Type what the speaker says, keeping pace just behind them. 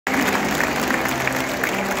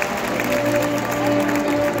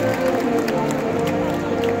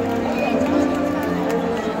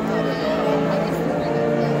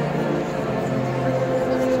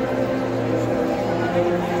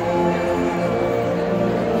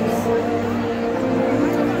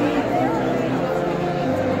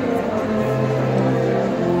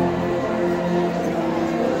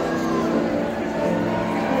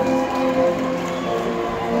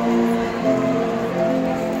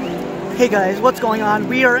Hey guys, what's going on?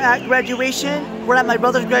 We are at graduation. We're at my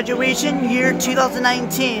brother's graduation, year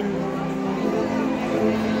 2019.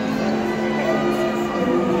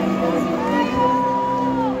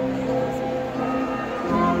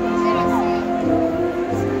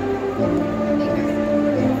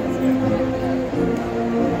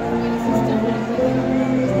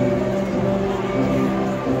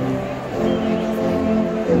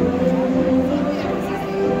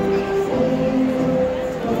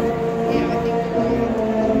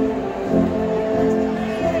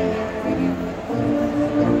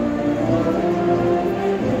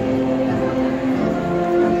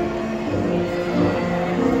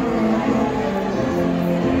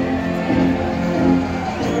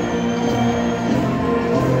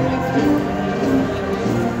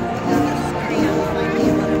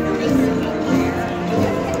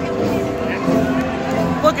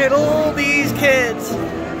 Look at all these kids.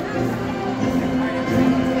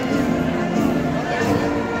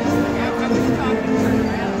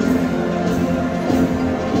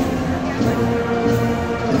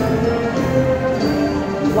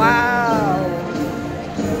 Wow.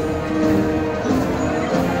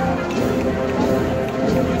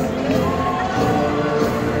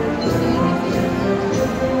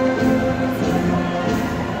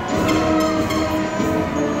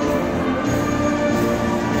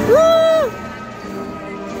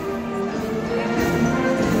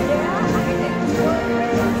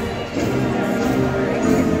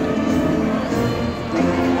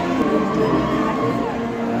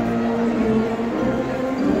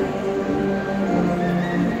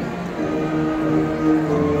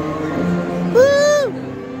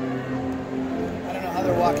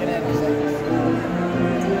 Walking in, he's like,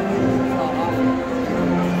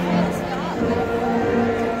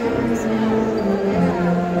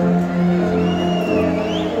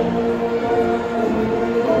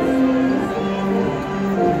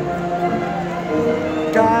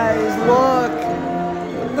 guys, look!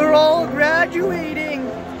 They're all graduating!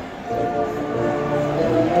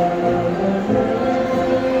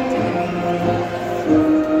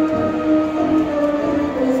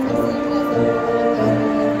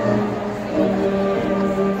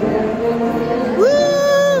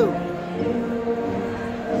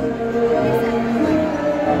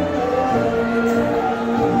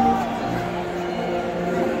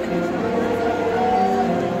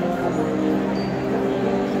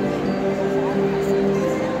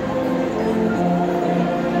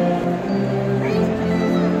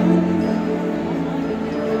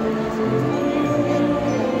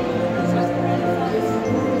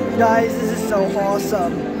 Guys, this is so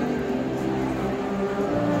awesome.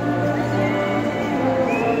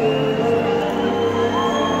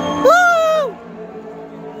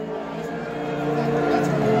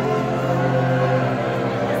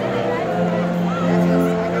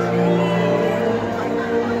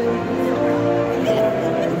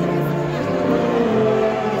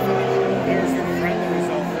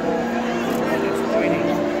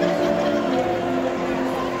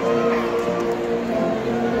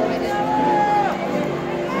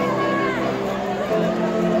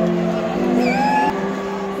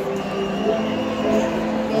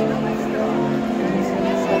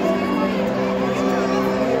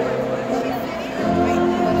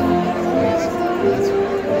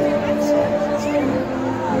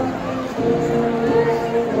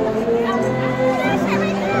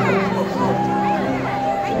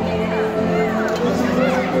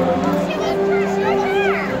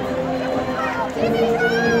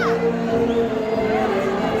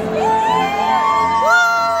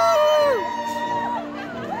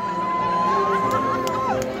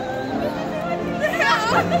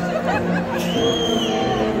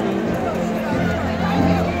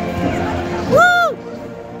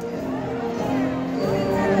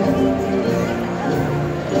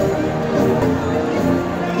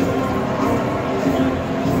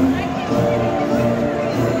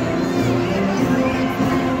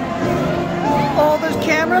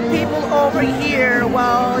 Camera people over here.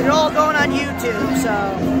 Well, you're all going on YouTube,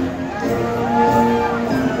 so.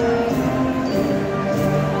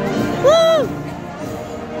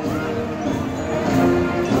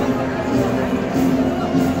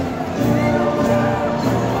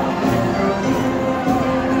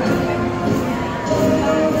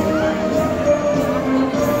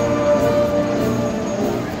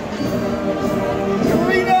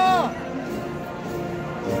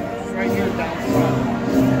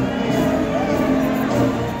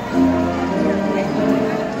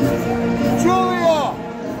 Julia!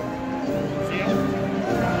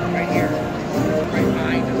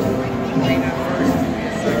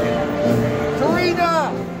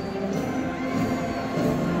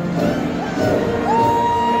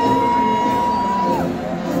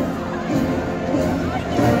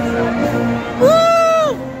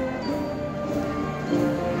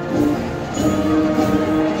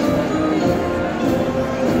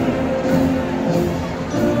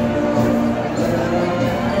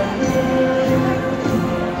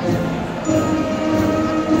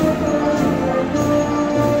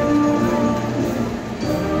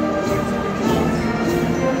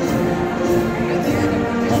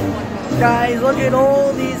 Guys, look at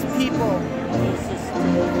all these people.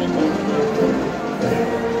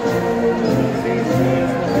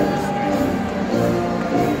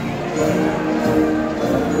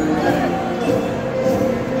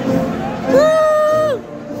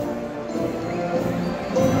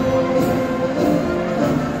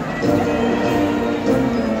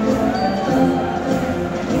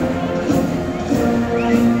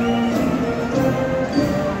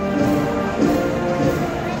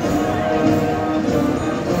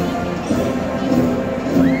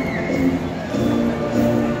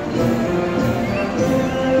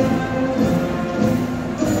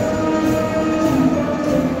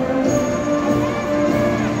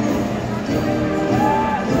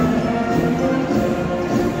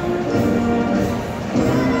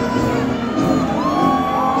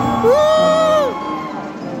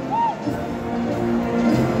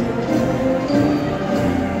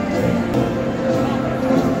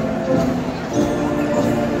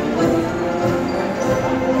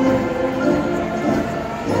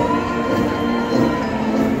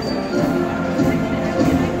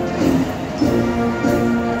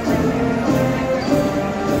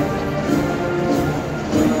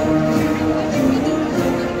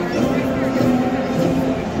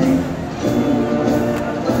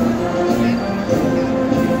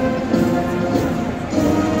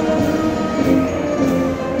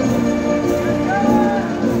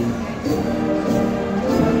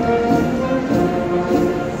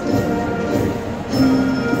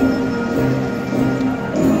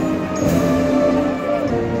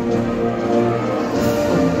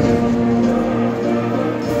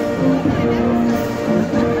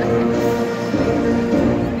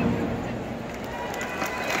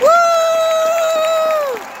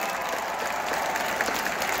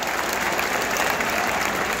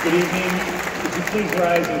 Good evening. Would you please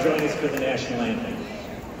rise and join us for the national anthem?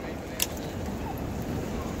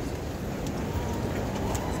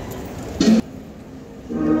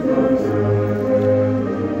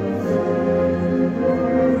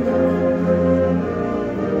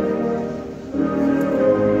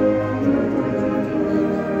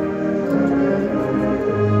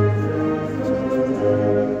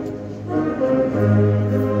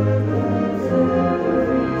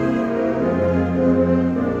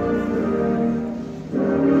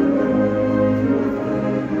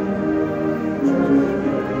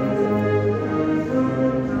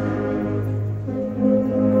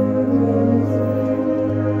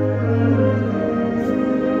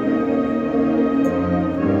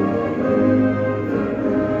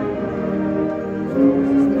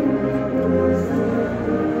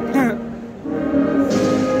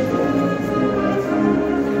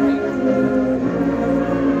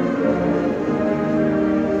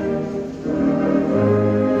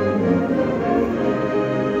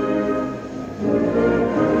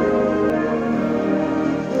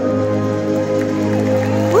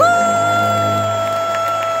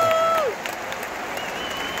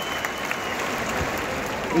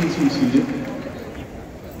 Please be seated.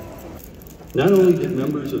 Not only did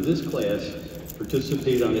members of this class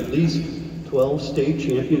participate on at least 12 state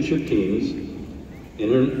championship teams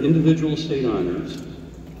and earn individual state honors,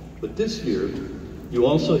 but this year you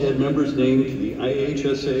also had members named to the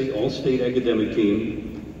IHSA All-State Academic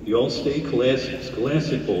Team, the All-State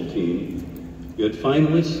Scholastic Bowl Team. You had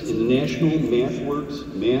finalists in the National MathWorks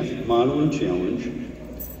Math Modeling Challenge,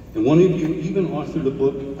 and one of you even authored a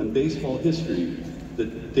book on baseball history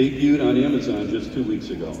that debuted on Amazon just 2 weeks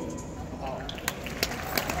ago.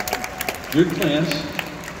 Your class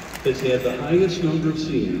has had the highest number of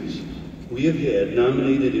seniors we have had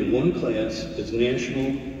nominated in one class as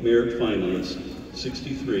National Merit Finalists,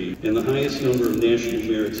 63, and the highest number of National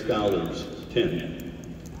Merit Scholars,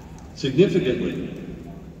 10. Significantly,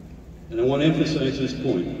 and I want to emphasize this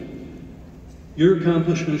point, your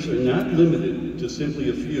accomplishments are not limited to simply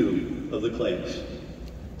a few of the class.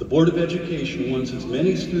 The Board of Education wants as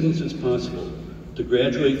many students as possible to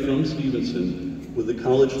graduate from Stevenson with a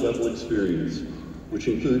college-level experience, which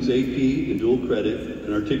includes AP and dual credit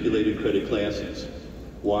and articulated credit classes.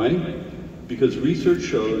 Why? Because research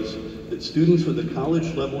shows that students with a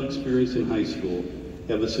college-level experience in high school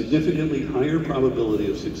have a significantly higher probability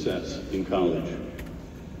of success in college.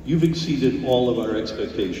 You've exceeded all of our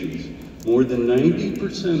expectations. More than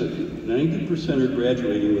 90% of you, 90% are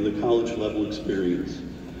graduating with a college-level experience.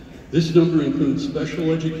 This number includes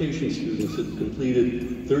special education students that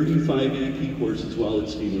completed 35 AP courses while at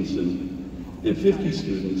Stevenson, and 50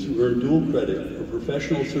 students who earned dual credit for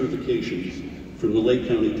professional certifications from the Lake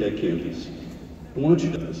County Tech campus. I want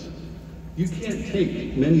you to know this. You can't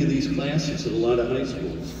take many of these classes at a lot of high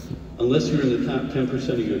schools. unless you're in the top 10%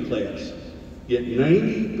 of your class. Yet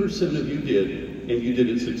 90% of you did, and you did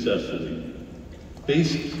it successfully.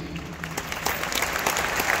 Based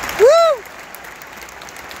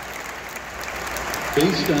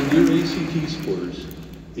on your ACT scores,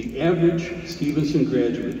 the average Stevenson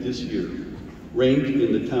graduate this year ranked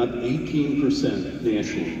in the top 18%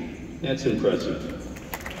 nationally. That's impressive.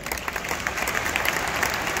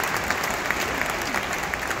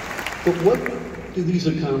 But what do these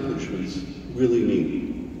accomplishments really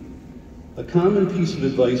mean? A common piece of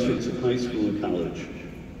advice for high school and college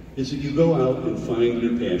is that you go out and find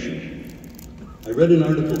your passion. I read an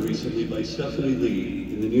article recently by Stephanie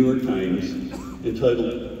Lee in the New York Times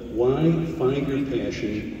entitled, "Why Find Your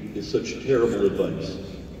Passion is Such Terrible Advice."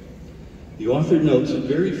 The author notes that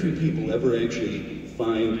very few people ever actually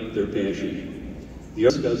find their passion. The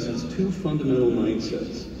author discusses two fundamental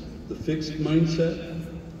mindsets: the fixed mindset,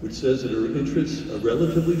 which says that our interests are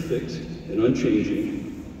relatively fixed and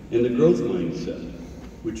unchanging, and the growth mindset,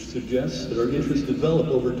 which suggests that our interests develop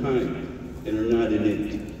over time and are not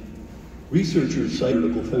innate. Researchers cite an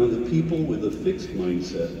article found that people with a fixed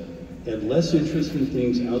mindset had less interest in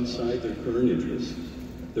things outside their current interests,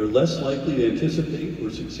 they're less likely to anticipate or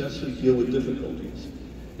successfully deal with difficulties,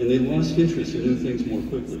 and they lost interest in new things more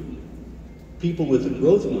quickly. People with a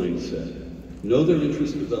growth mindset know their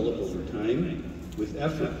interests develop over time with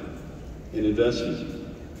effort and investment.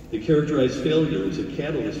 They characterize failure as a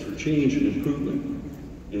catalyst for change and improvement,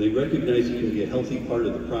 and they recognize it can be a healthy part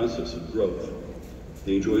of the process of growth.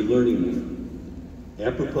 They enjoy learning more.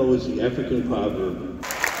 Apropos is the African proverb,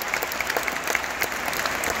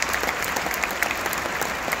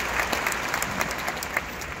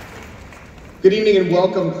 Good evening and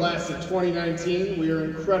welcome, class of 2019. We are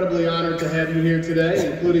incredibly honored to have you here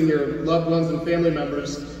today, including your loved ones and family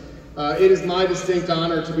members. It is my distinct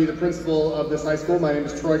honor to be the principal of this high school. My name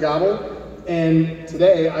is Troy Gobble, and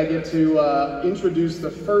today I get to introduce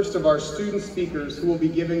the first of our student speakers who will be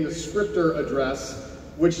giving the scripter address,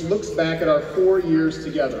 which looks back at our 4 years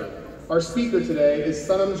together. Our speaker today is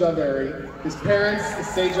Sanam Javeri. His parents,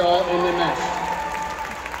 Sejal and Nimesh.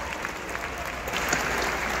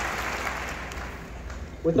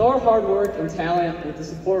 With our hard work and talent, with the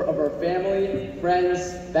support of our family,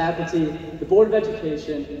 friends, faculty, the Board of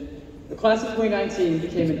Education, the class of 2019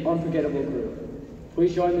 became an unforgettable group.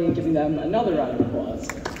 Please join me in giving them another round of applause.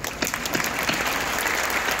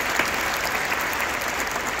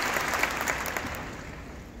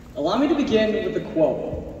 Allow me to begin with a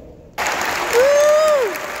quote.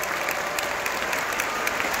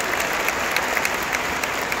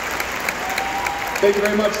 Thank you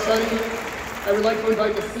very much, Sonny. I would like to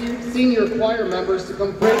invite the senior choir members to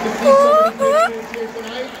come. Great to see so many great here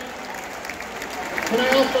tonight. Can I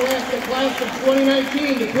also ask the class of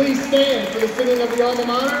 2019 to please stand for the singing of the alma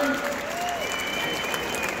mater?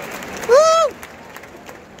 Woo!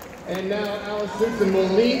 And now Alice Simpson will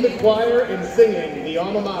lead the choir in singing the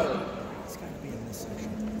alma mater.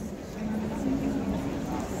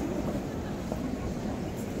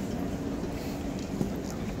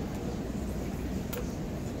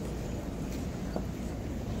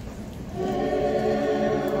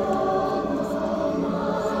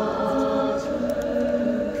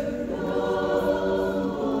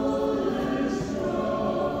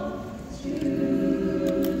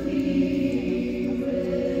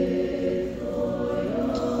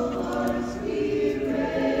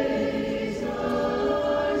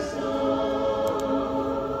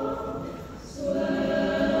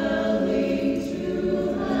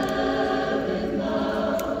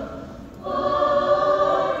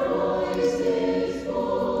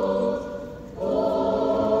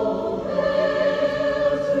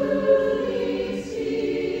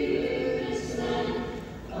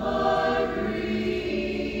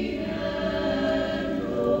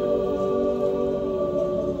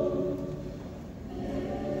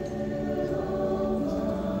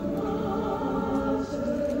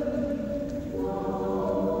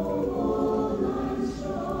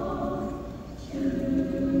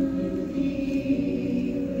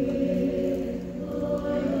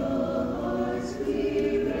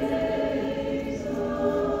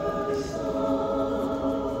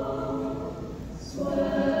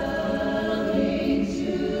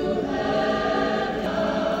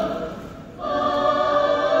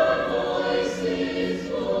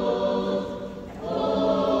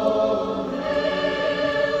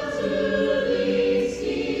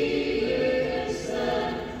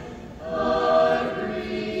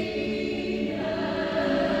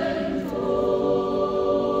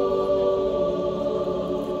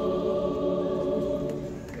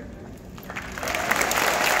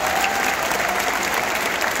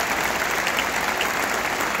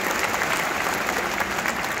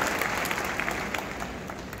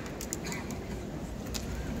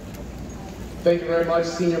 Thank you very much,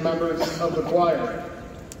 senior members of the choir.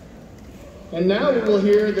 And now we will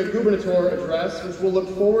hear the gubernator address, which will look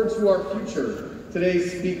forward to our future.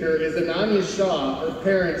 Today's speaker is Ananya Shaw. Her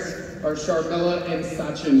parents are Sharmila and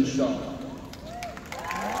Sachin Shaw.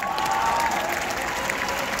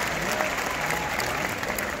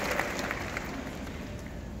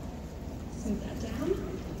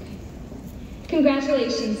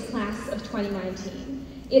 Congratulations, class of 2019.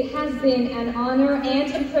 It has been an honor and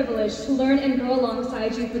a privilege to learn and grow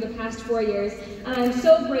alongside you for the past 4 years, and I'm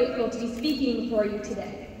so grateful to be speaking before you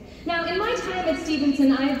today. Now, in my time at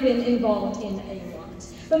Stevenson, I've been involved in a lot,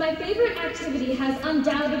 but my favorite activity has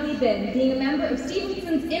undoubtedly been being a member of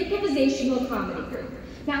Stevenson's improvisational comedy group.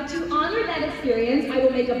 Now, to honor that experience, I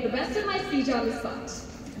will make up the rest of my speech on the spot.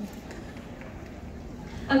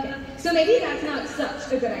 Okay, so maybe that's not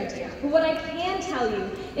such a good idea, but what I can tell you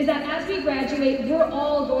is that as we graduate, we're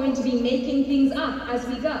all going to be making things up as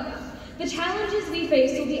we go. The challenges we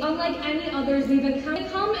face will be unlike any others we've encountered. They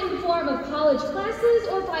come in the form of college classes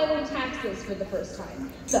or filing taxes for the first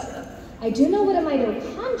time. So, I do know what a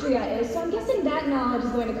mitochondria is, so I'm guessing that knowledge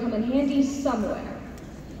is going to come in handy somewhere.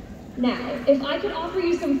 Now, if I could offer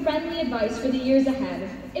you some friendly advice for the years ahead,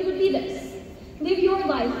 it would be this. Live your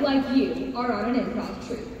life like you are on an improv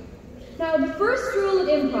troupe. Now, the first rule of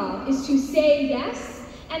improv is to say yes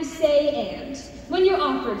and say and. When you're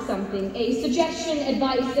offered something, a suggestion,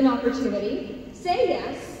 advice, an opportunity, say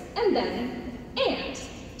yes and then and.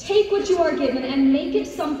 Take what you are given and make it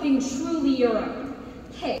something truly your own.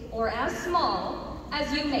 Hey, or as small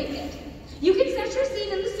as you make it. You can set your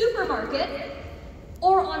scene in the supermarket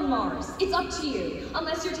or on Mars. It's up to you,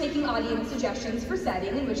 unless you're taking audience suggestions for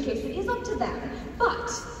setting, in which case it is up to them.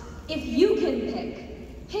 But if you can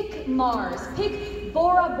pick Mars, pick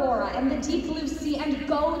Bora Bora and the deep blue sea and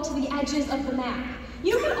go to the edges of the map.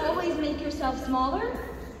 You can always make yourself smaller,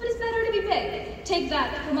 but it's better to be big. Take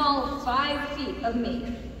that from all 5 feet of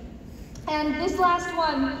me. And this last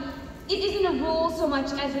one, it isn't a rule so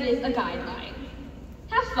much as it is a guideline.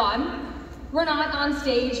 Have fun. We're not on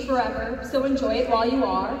stage forever, so enjoy it while you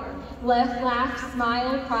are. Laugh,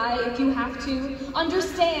 smile, cry if you have to.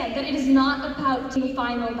 Understand that it is not about the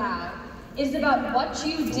final bow. It is about what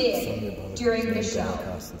you did during the show.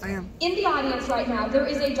 In the audience right now, there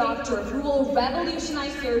is a doctor who will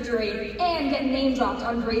revolutionize surgery and get name dropped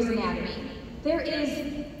on Grey's Anatomy. There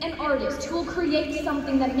is an artist who will create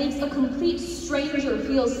something that makes a complete stranger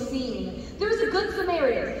feel seen. There is a good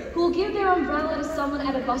Samaritan who will give their umbrella to someone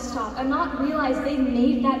at a bus stop and not realize they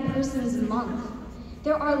made that person's month.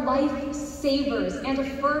 There are life savers and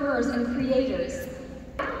affirmers and creators.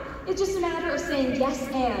 It's just a matter of saying yes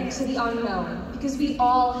and to the unknown, because we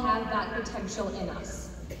all have that potential in us.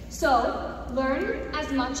 So, learn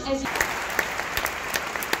as much as you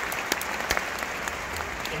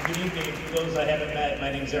And good evening. For those I haven't met,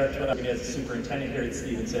 my name is Eric Turner. I'm as a superintendent here at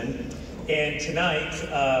Stevenson. And tonight,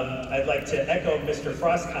 I'd like to echo Mr.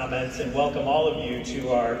 Frost's comments and welcome all of you to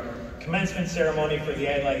our commencement ceremony for the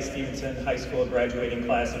Adlai Stevenson High School graduating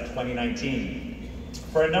class of 2019.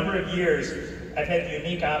 For a number of years, I've had the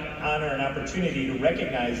unique honor and opportunity to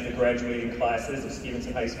recognize the graduating classes of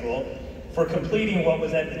Stevenson High School for completing what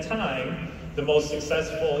was at the time the most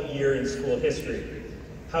successful year in school history.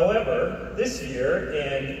 However, this year,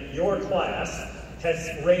 and your class has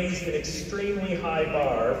raised an extremely high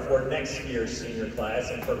bar for next year's senior class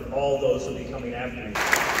and for all those who will be coming after you.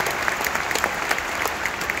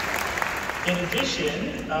 In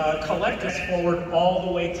addition, collect us forward all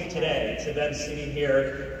the way to today, to them sitting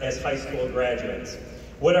here as high school graduates.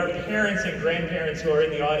 Would our parents and grandparents who are in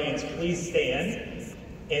the audience please stand?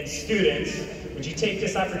 And students, would you take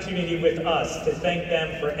this opportunity with us to thank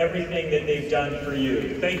them for everything that they've done for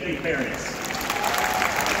you? Thank you, parents.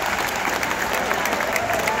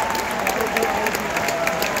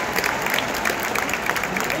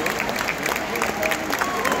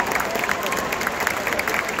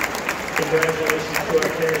 Congratulations to our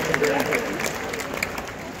parents and grandparents.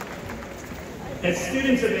 As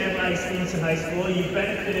students of Adlai Stevenson High School, you've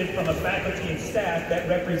benefited from a faculty and staff that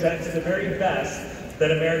represents the very best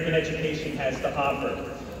that American education has to offer.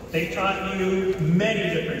 They've taught you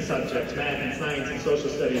many different subjects, math and science and social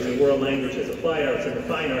studies and world languages, applied arts and the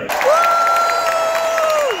fine arts.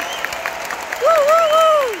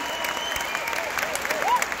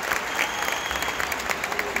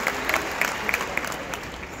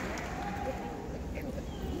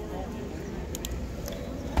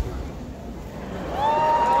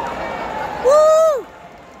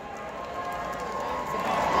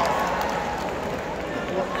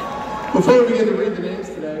 Before we begin to read the names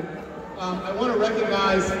today, I want to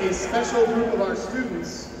recognize a special group of our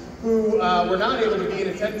students who were not able to be in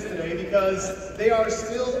attendance today because they are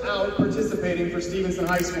still out participating for Stevenson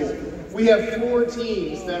High School. We have 4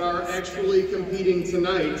 teams that are actually competing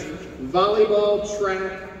tonight: volleyball,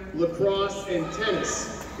 track, lacrosse, and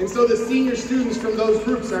tennis. And so the senior students from those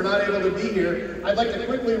groups are not able to be here. I'd like to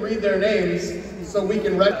quickly read their names so we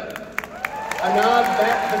can Anad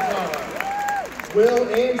Bakbatar, Will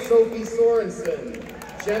and Sophie Sorensen,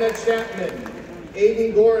 Jenna Chapman,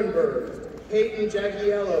 Aiden Gorenberg, Peyton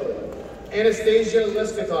Jackiello, Anastasia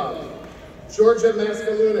Leskatov, Georgia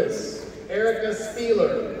Maskalunas, Erica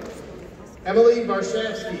Spieler, Emily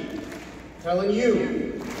Varshavsky, Helen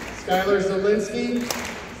Yu, Skylar Zelinsky,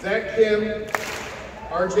 Zach Kim,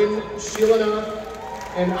 Arjun Shilanath,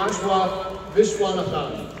 and Ashwaf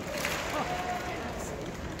Vishwanathan.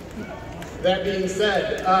 That being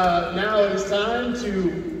said, now it is time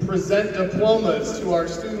to present diplomas to our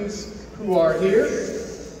students who are here.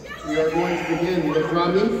 We are going to begin with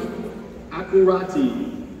Rami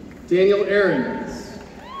Akurati, Daniel Aarons,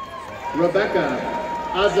 Rebecca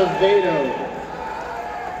Azevedo,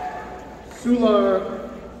 Sular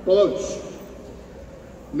Baloch,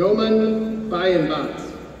 Noman Bayenbat,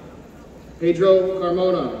 Pedro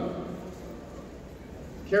Carmona,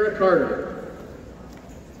 Kara Carter,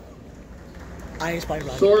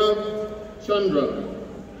 Saurabh Chandra,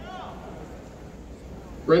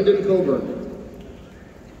 Brendan Coburn,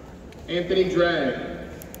 Anthony Dragg,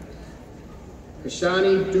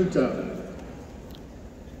 Kashani Dutta,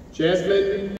 Jasmine